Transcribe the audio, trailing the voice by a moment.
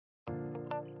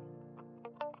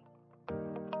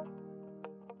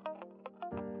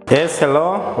Yes,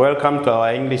 hello. Welcome to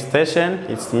our English station.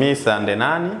 It's me,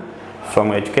 Sandenani,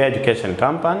 from Edukea Education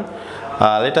Company.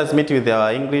 Let us meet with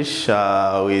our English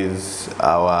with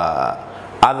our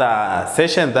other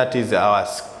session, that is our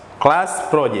class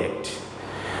project.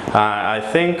 I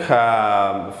think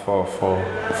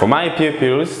for my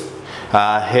pupils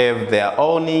have their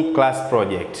own class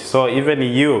project. So even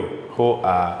you who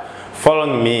are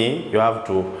following me, you have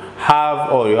to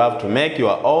make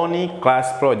your own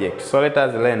class project. So let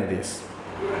us learn this.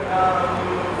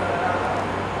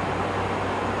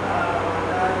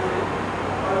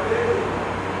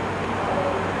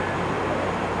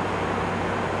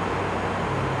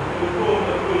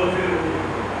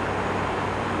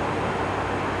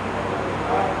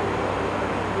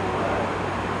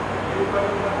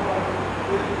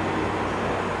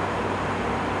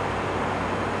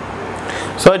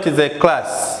 So it is a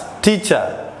class.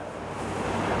 Teacher,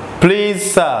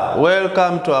 please sir,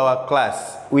 welcome to our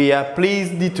class. We are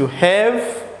pleased to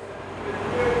have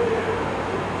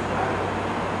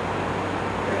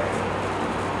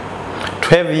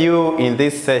you in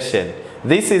this session.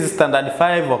 This is Standard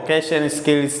 5 Vocation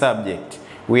Skills subject.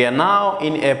 We are now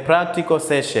in a practical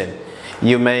session.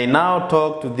 You may now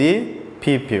talk to the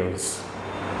pupils.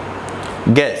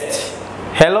 Guest,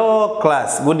 hello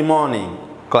class, good morning.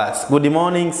 Class, good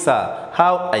morning sir.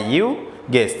 How are you?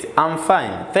 Guest, I'm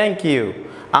fine, thank you.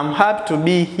 I'm happy to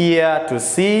be here to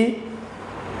see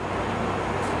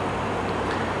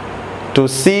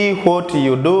what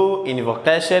you do in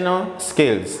vocational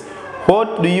skills.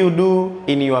 What do you do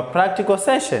in your practical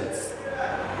sessions?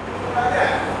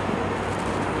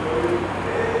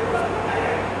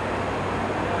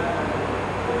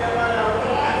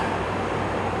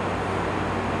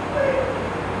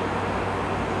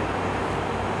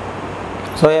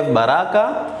 So we have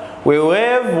Baraka. We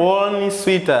weave woolen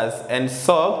sweaters and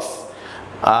socks,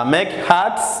 make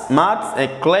hats, mats,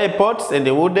 and clay pots, and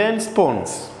wooden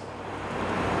spoons.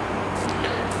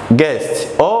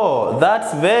 Guest, oh,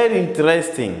 that's very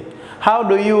interesting. How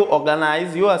do you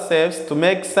organize yourselves to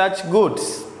make such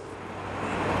goods?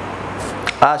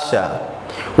 Asha,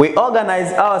 we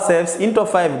organize ourselves into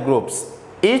 5 groups.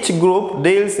 Each group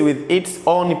deals with its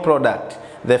own product.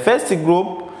 The first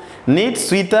group knits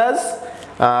sweaters.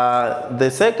 The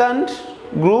second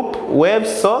group weaves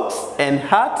socks and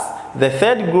hats. The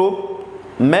third group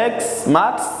makes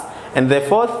mats, and the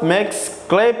fourth makes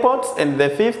clay pots, and the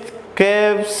fifth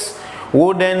carves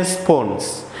wooden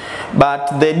spoons.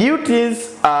 But the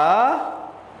duties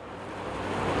are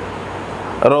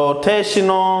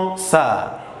rotational,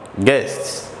 sir.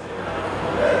 Guests,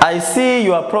 I see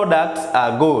your products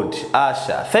are good.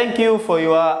 Asha, thank you for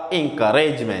your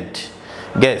encouragement.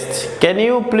 Guest, can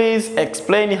you please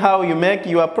explain how you make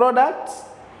your products?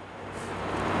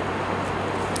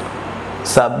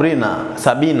 Sabina,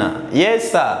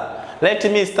 yes sir. Let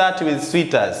me start with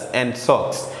sweaters and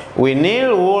socks. We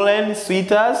knit woolen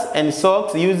sweaters and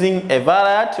socks using a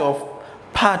variety of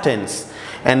patterns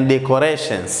and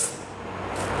decorations.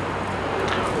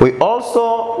 We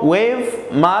also weave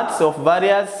mats of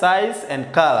various sizes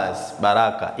and colors.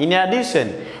 Baraka. In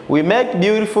addition, we make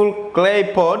beautiful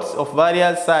clay pots of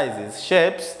various sizes,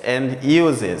 shapes, and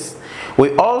uses.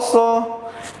 We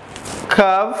also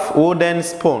carve wooden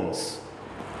spoons.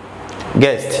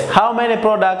 Guest, how many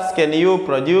products can you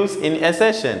produce in a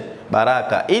session?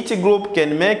 Baraka, each group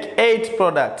can make 8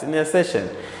 products in a session.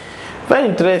 Very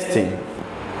interesting.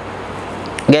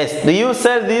 Guest, do you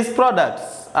sell these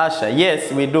products? Asha,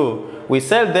 yes we do. We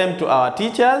sell them to our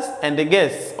teachers and the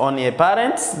guests on a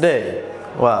parents' day.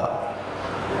 Wow.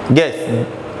 Guest,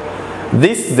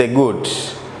 this is good.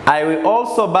 I will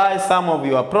also buy some of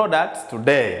your products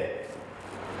today.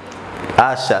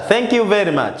 Asha, thank you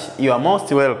very much. You are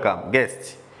most welcome.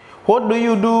 Guest, what do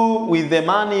you do with the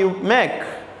money you make?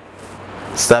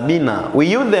 Sabina, we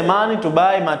use the money to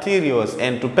buy materials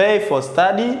and to pay for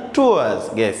study tours.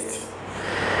 Guest,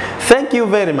 thank you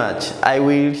very much. I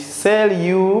will sell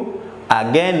you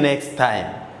again next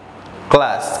time.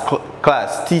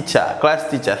 Class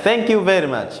teacher, thank you very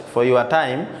much for your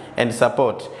time and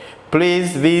support.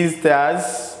 Please visit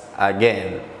us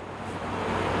again.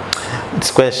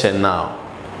 It's question now.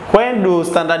 When do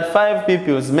Standard 5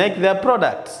 pupils make their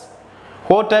products?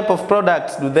 What type of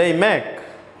products do they make?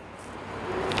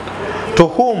 To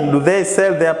whom do they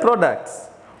sell their products?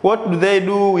 What do they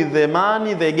do with the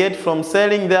money they get from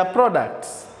selling their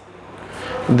products?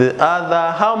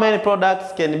 How many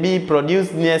products can be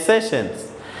produced in a session?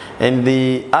 And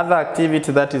the other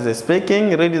activity that is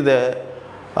speaking, read the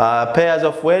pairs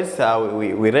of words.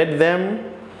 We read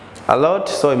them a lot,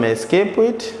 so we may skip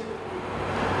it.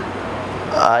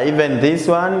 Even this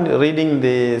one, reading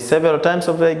the several times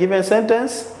of a given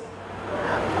sentence.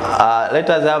 Let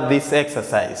us have this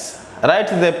exercise. Write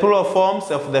the plural forms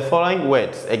of the following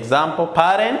words. Example,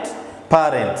 parent,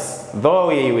 parents. Though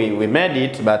we made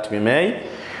it, but we may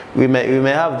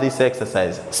have this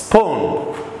exercise.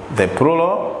 Spoon, the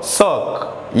plural.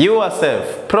 Sock,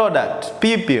 yourself. Product,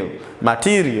 pupil,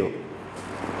 material.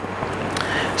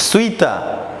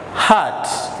 Sweater, hat,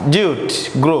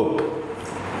 jute, group.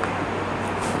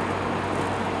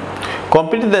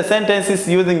 Complete the sentences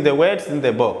using the words in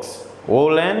the box.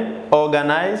 Woolen,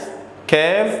 organize,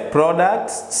 cave,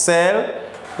 products, sell,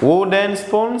 wooden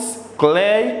spoons,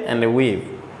 clay, and weave.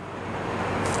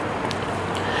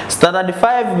 Standard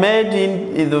 5 made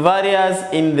in the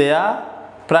various in their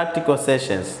practical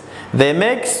sessions. They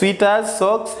make sweaters,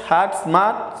 socks, hats,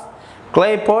 mats,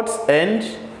 clay pots, and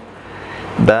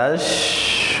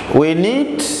dash. We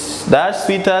knit dash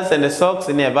sweaters and socks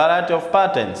in a variety of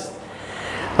patterns.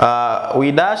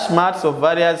 We dash mats of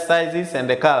various sizes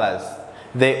and colors.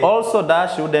 They also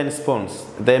dash wooden spoons.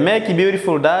 They make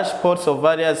beautiful dash pots of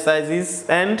various sizes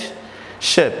and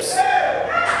shapes.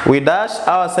 We dash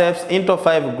ourselves into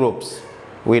 5 groups.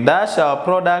 We dash our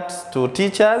products to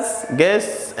teachers,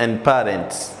 guests, and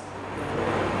parents.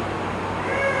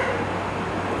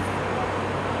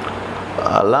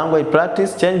 Language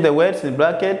practice. Change the words in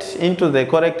bracket into the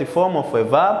correct form of a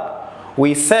verb.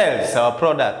 We sell our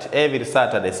product every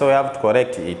Saturday, so we have to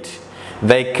correct it.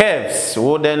 They caves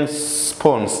wooden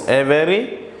spoons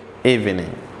every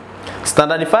evening.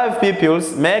 Standard 5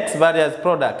 pupils makes various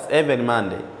products every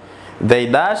Monday. They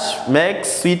dash make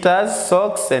sweaters,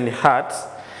 socks, and hats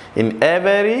in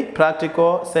every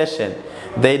practical session.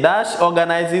 They dash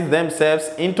organizes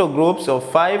themselves into groups of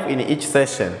 5 in each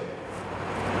session.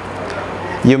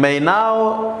 You may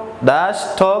now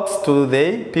dash talks to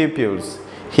the pupils.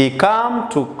 He come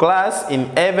to class in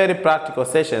every practical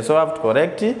session. So I have to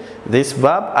correct this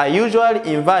verb. I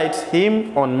usually invite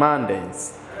him on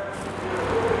Mondays.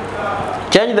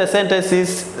 Change the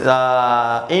sentences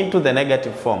into the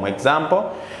negative form.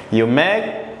 Example, you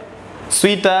make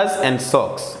sweaters and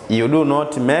socks. You do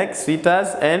not make sweaters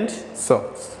and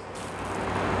socks.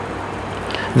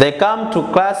 They come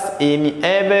to class in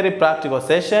every practical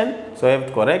session. So I have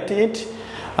to correct it.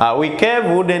 We carve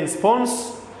wooden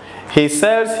spoons. He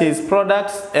sells his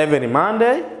products every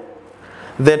Monday.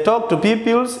 They talk to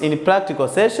pupils in practical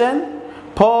session.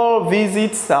 Paul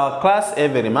visits our class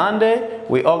every Monday.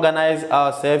 We organize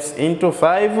ourselves into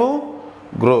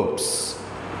 5 groups.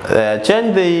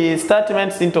 Change the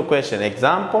statements into question.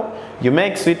 Example, you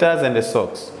make sweaters and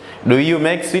socks. Do you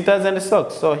make sweaters and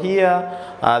socks? So here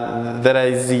there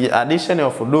is the addition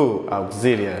of do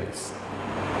auxiliaries.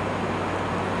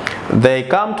 They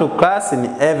come to class in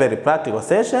every practical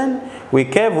session. We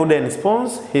carve wooden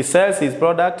spoons. He sells his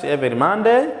product every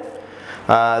Monday.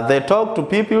 They talk to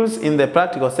pupils in the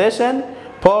practical session.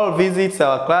 Paul visits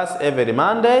our class every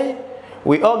Monday.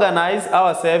 We organize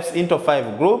ourselves into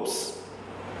 5 groups.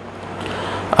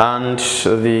 And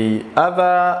the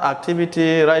other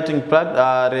activity, writing,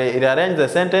 rearrange the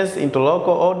sentence into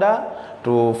local order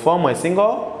to form a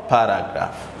single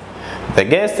paragraph. The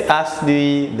guest asked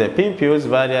the pupils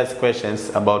various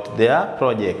questions about their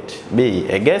project. B.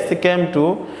 A guest came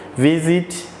to visit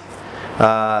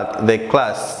the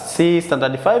class. C.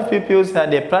 Standard 5 pupils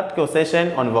had a practical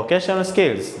session on vocational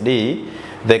skills. D.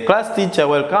 The class teacher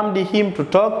welcomed him to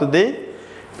talk to the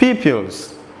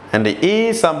pupils. And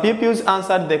E. Some pupils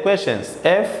answered the questions.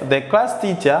 F. The class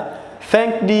teacher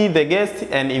thanked the guest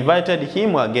and invited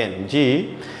him again.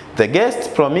 G. The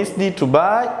guest promised to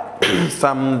buy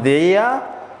some of their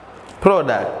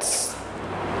products.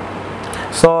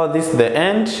 So this is the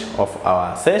end of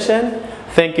our session.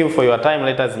 Thank you for your time.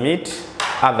 Let us meet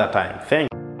other time. Thank you.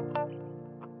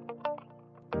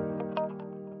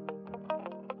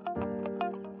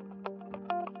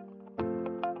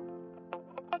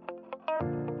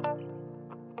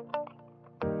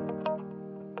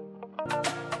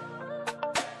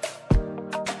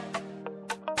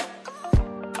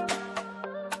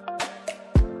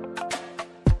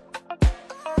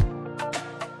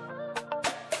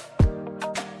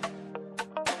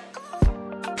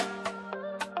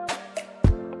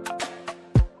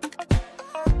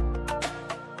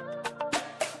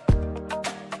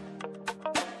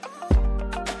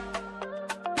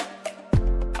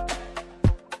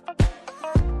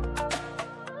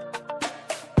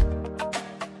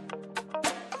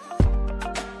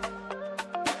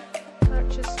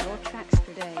 Purchase your tracks